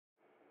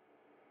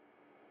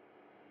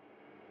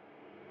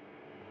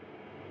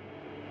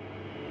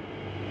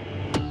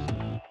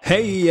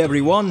Hey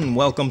everyone,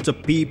 welcome to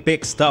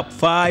P-Picks Top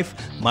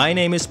 5. My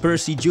name is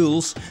Percy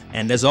Jules,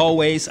 and as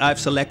always I've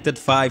selected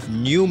 5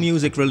 new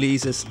music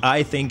releases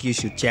I think you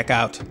should check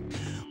out.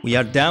 We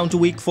are down to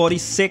week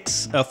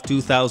 46 of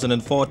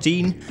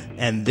 2014,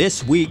 and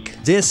this week,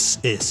 this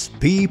is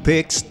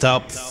P-Picks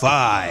Top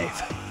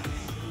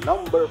 5.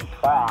 Number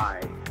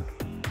 5.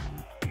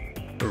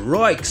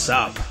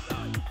 Röyksopp,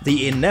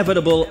 The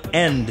Inevitable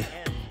End.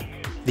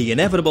 The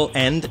Inevitable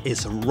End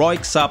is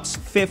Röyksopp's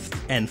 5th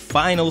and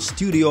final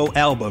studio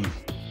album.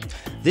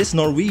 This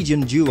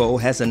Norwegian duo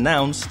has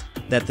announced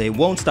that they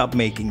won't stop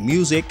making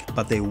music,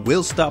 but they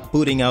will stop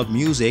putting out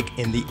music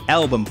in the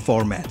album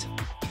format.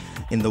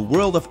 In the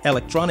world of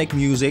electronic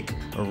music,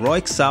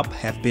 Röyksopp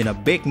have been a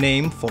big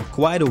name for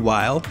quite a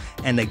while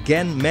and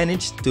again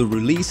managed to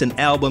release an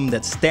album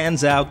that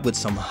stands out with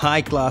some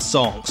high-class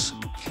songs.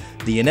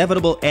 The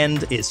Inevitable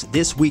End is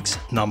this week's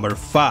number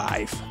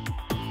 5.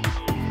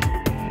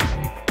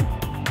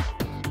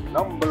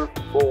 Number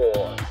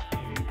 4.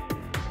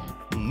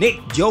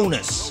 Nick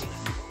Jonas.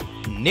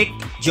 Nick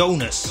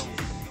Jonas.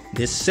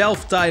 This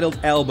self-titled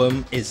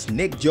album is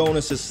Nick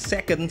Jonas's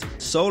second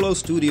solo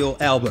studio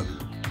album.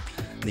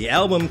 The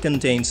album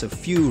contains a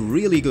few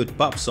really good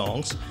pop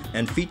songs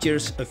and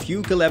features a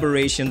few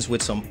collaborations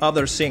with some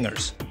other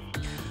singers.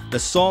 The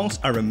songs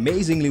are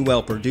amazingly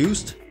well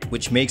produced,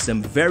 which makes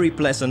them very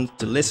pleasant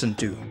to listen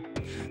to.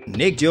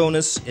 Nick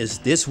Jonas is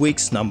this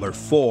week's number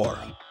 4.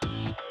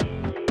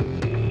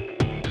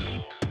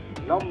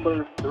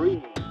 Number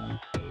 3.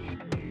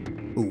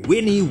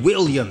 Winnie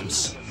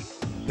Williams,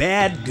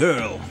 Bad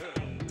Girl.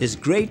 This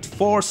great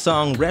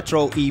 4-song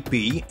retro EP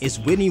is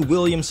Winnie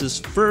Williams'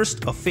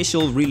 first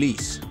official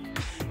release.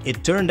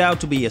 It turned out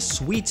to be a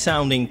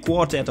sweet-sounding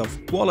quartet of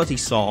quality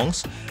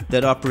songs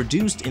that are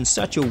produced in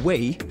such a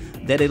way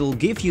that it'll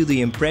give you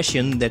the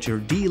impression that you're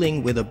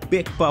dealing with a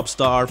big pop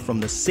star from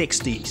the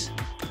 60s.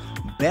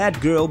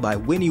 Bad Girl by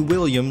Winnie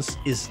Williams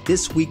is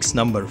this week's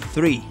number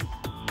 3.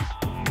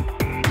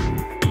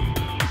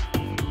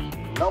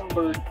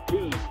 Number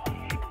 2.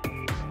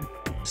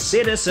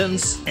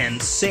 Citizens and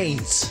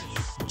Saints,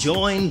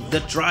 Join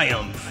the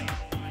Triumph.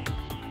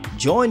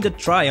 Join the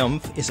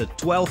Triumph is a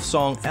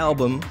 12-song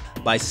album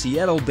by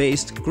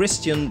Seattle-based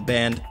Christian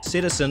band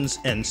Citizens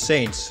and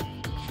Saints.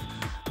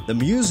 The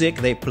music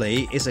they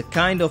play is a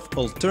kind of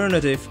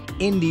alternative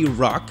indie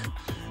rock,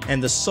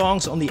 and the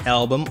songs on the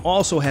album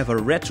also have a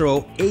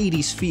retro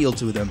 80s feel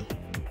to them.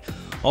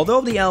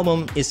 Although the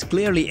album is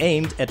clearly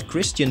aimed at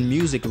Christian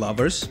music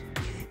lovers,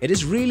 it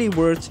is really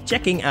worth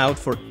checking out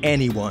for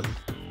anyone.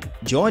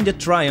 Join the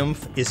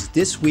Triumph is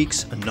this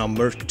week's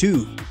number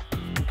 2.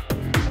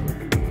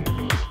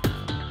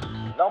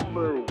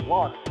 Number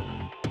 1.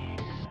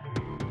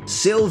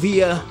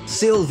 Sylvia,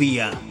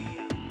 Sylvia,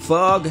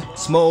 Fog,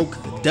 Smoke,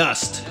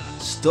 Dust,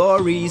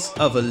 Stories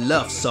of a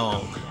Love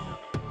Song.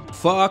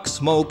 Fog,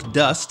 Smoke,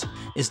 Dust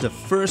is the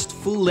first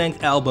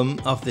full-length album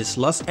of this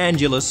Los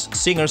Angeles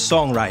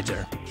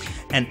singer-songwriter.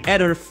 And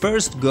at her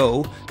first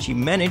go, she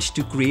managed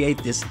to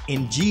create this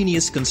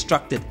ingenious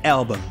constructed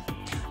album.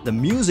 The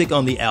music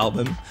on the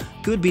album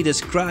could be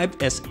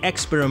described as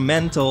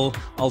experimental,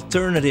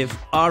 alternative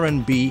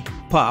R&B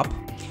pop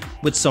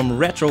with some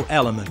retro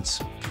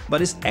elements,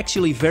 but it's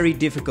actually very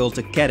difficult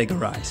to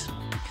categorize.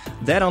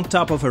 That on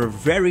top of her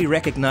very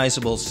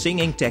recognizable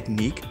singing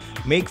technique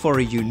make for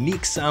a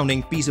unique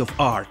sounding piece of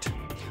art.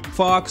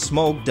 Fog,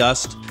 Smoke,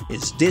 Dust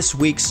is this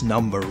week's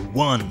number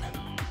 1.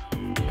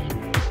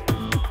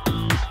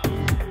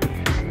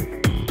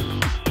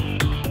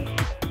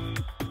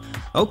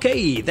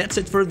 Okay, that's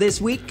it for this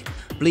week.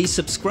 Please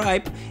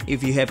subscribe.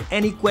 If you have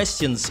any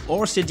questions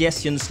or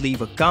suggestions,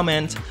 leave a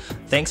comment.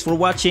 Thanks for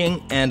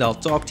watching, and I'll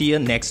talk to you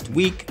next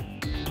week.